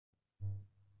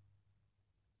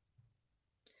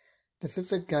This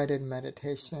is a guided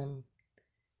meditation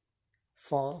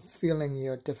for feeling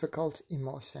your difficult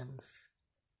emotions,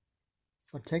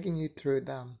 for taking you through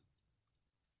them.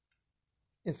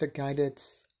 It's a guided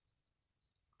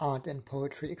art and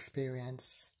poetry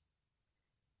experience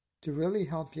to really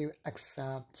help you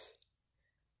accept,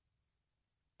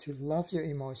 to love your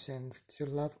emotions, to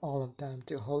love all of them,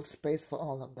 to hold space for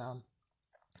all of them,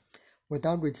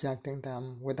 without rejecting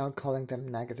them, without calling them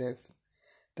negative.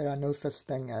 There are no such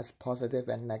thing as positive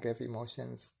and negative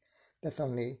emotions. There's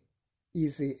only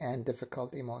easy and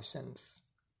difficult emotions.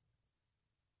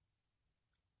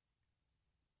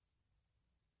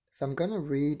 So I'm going to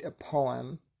read a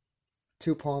poem,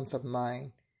 2 poems of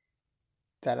mine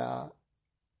that are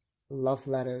love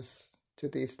letters to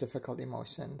these difficult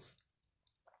emotions.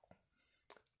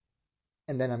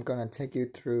 And then I'm going to take you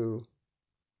through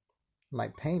my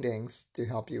paintings to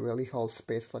help you really hold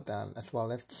space for them, as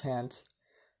well as chant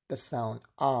the sound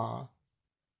R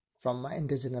from my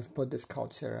Indigenous Buddhist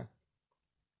culture,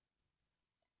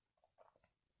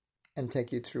 and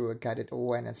take you through a guided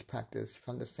awareness practice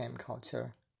from the same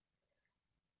culture.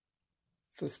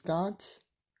 So start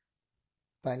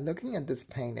by looking at this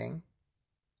painting.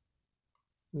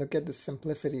 Look at the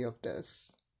simplicity of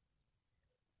this,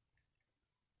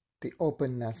 the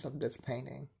openness of this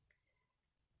painting,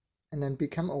 and then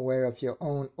become aware of your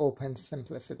own open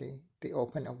simplicity, the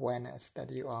open awareness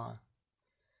that you are,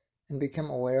 and become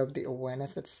aware of the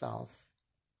awareness itself,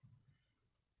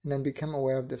 and then become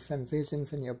aware of the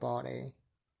sensations in your body,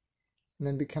 and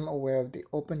then become aware of the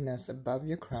openness above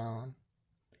your crown.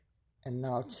 And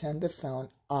now chant the sound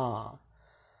Ah.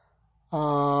 Ah.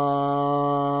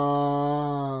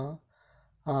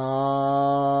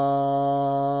 Ah.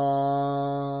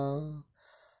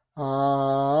 Ah.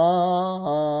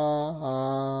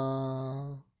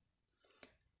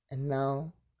 And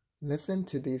now listen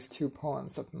to these 2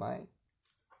 poems of mine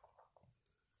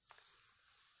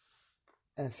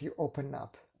as you open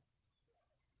up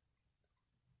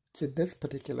to this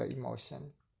particular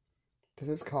emotion. This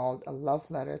is called A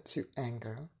Love Letter to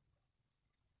Anger.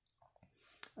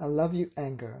 I love you,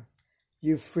 anger.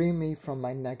 You free me from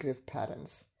my negative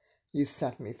patterns. You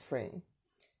set me free.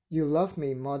 You love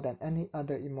me more than any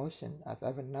other emotion I've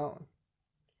ever known.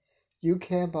 You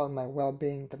care about my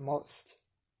well-being the most.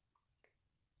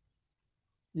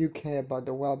 You care about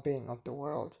the well-being of the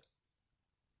world.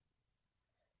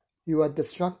 You are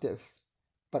destructive,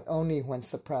 but only when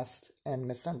suppressed and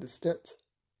misunderstood.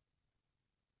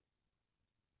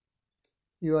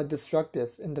 You are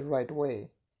destructive in the right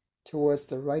way, towards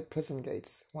the right prison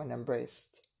gates when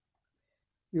embraced.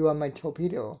 You are my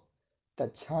torpedo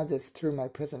that charges through my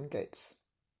prison gates.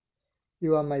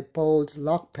 You are my bold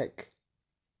lockpick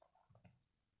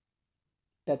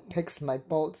that picks my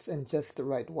bolts in just the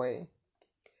right way.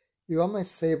 You are my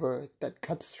saber that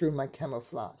cuts through my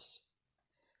camouflage.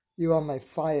 You are my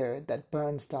fire that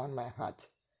burns down my hut,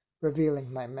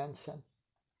 revealing my mansion.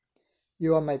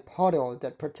 You are my portal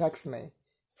that protects me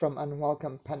from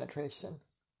unwelcome penetration.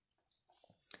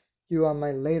 You are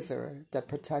my laser that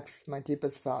protects my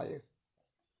deepest value.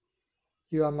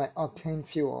 You are my octane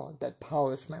fuel that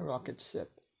powers my rocket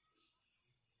ship.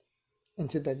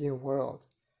 Into the new world,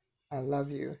 I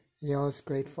love you, yours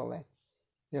gratefully,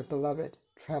 your beloved,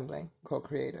 trembling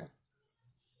co-creator.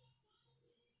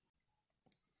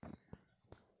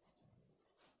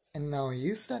 And now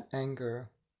use that anger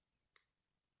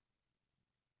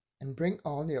and bring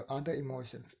all your other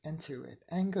emotions into it.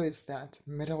 Anger is that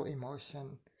middle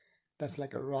emotion that's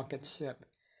like a rocket ship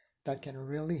that can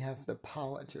really have the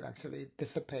power to actually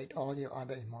dissipate all your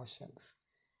other emotions.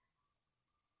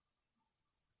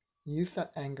 Use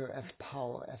that anger as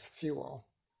power, as fuel,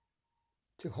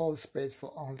 to hold space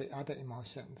for all the other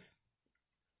emotions.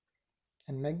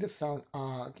 And make the sound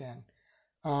ah again.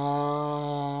 Ah,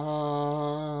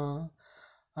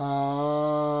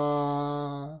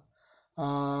 ah,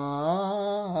 ah.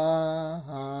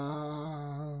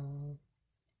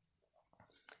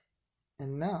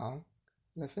 And now,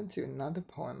 listen to another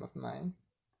poem of mine.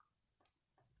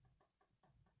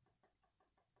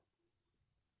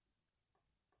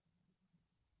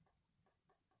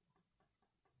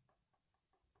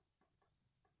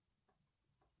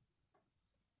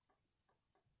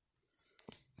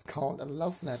 It's called A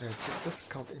Love Letter to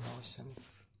Difficult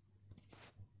Emotions.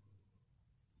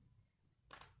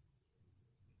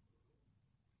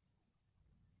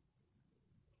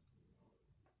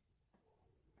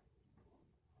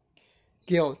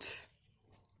 Guilt.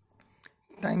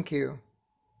 Thank you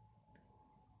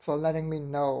for letting me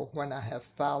know when I have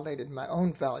violated my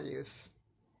own values,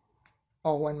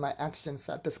 or when my actions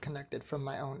are disconnected from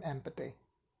my own empathy.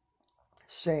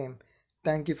 Shame.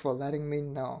 Thank you for letting me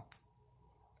know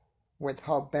with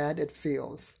how bad it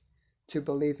feels to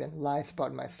believe in lies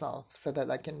about myself so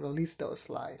that I can release those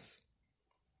lies.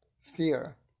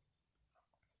 Fear.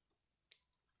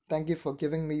 Thank you for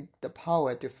giving me the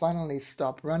power to finally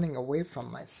stop running away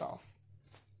from myself.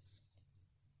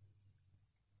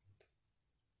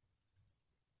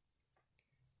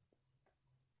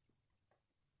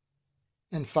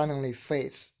 And finally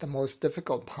face the most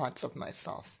difficult parts of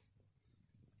myself.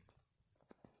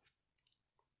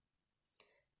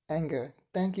 Anger,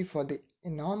 thank you for the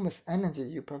enormous energy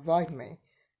you provide me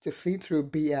to see through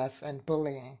BS and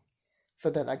bullying so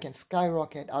that I can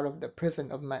skyrocket out of the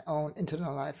prison of my own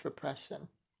internalized repression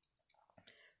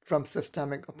from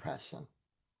systemic oppression,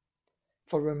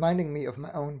 for reminding me of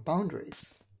my own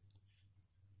boundaries.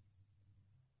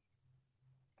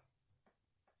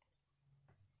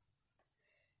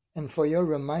 And for your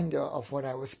reminder of what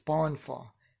I was born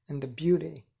for and the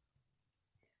beauty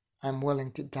I'm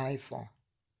willing to die for.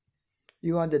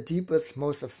 You are the deepest,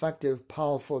 most effective,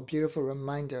 powerful, beautiful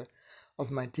reminder of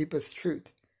my deepest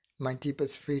truth, my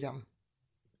deepest freedom.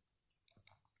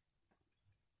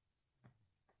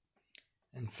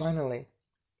 And finally,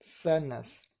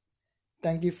 sadness.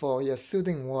 Thank you for your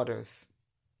soothing waters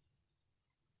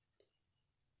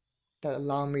that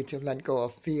allow me to let go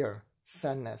of fear,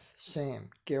 sadness, shame,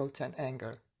 guilt, and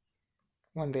anger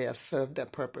when they have served their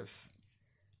purpose.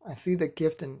 I see the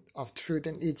gift of truth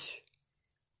in each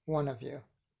one of you,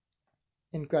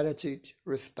 in gratitude,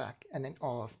 respect, and in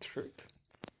awe of truth.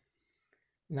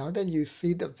 Now that you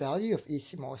see the value of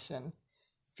each emotion,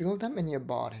 feel them in your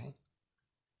body,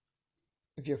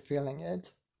 if you're feeling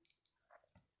it,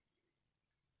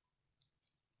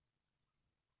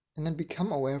 and then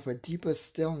become aware of a deeper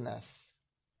stillness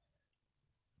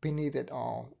beneath it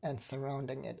all and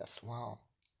surrounding it as well,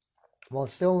 while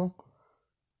still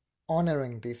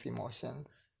honoring these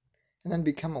emotions. And then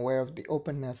become aware of the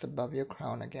openness above your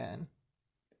crown again.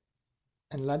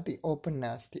 And let the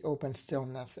openness, the open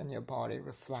stillness in your body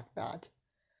reflect that,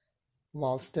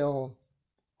 while still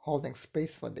holding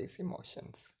space for these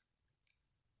emotions.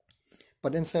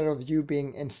 But instead of you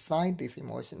being inside these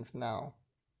emotions now,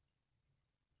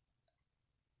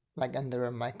 like under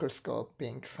a microscope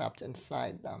being trapped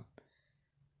inside them,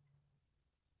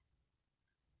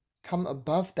 come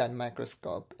above that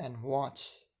microscope and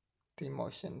watch the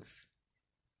emotions.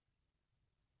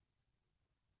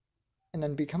 And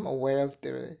then become aware of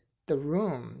the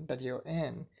room that you're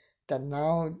in, that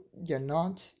now you're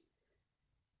not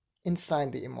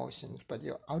inside the emotions, but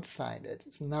you're outside it.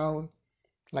 It's now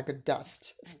like a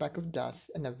speck of dust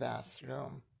in a vast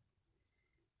room.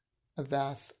 A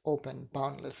vast, open,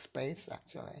 boundless space,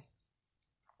 actually.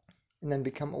 And then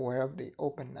become aware of the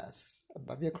openness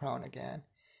above your crown again,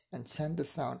 and chant the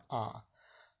sound ah.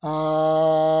 Ah.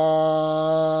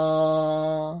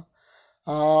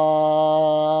 Ah.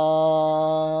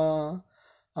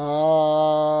 Ah.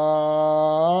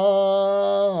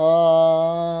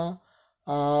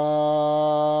 Ah.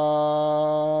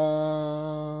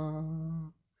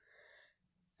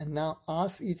 And now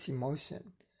ask each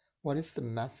emotion, what is the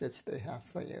message they have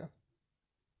for you?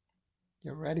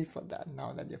 You're ready for that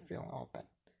now that you're feeling open.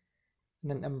 And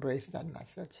then embrace that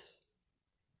message.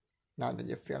 Now that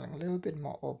you're feeling a little bit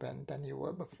more open than you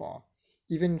were before.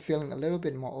 Even feeling a little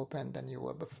bit more open than you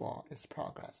were before is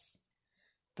progress.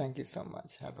 Thank you so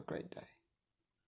much. Have a great day.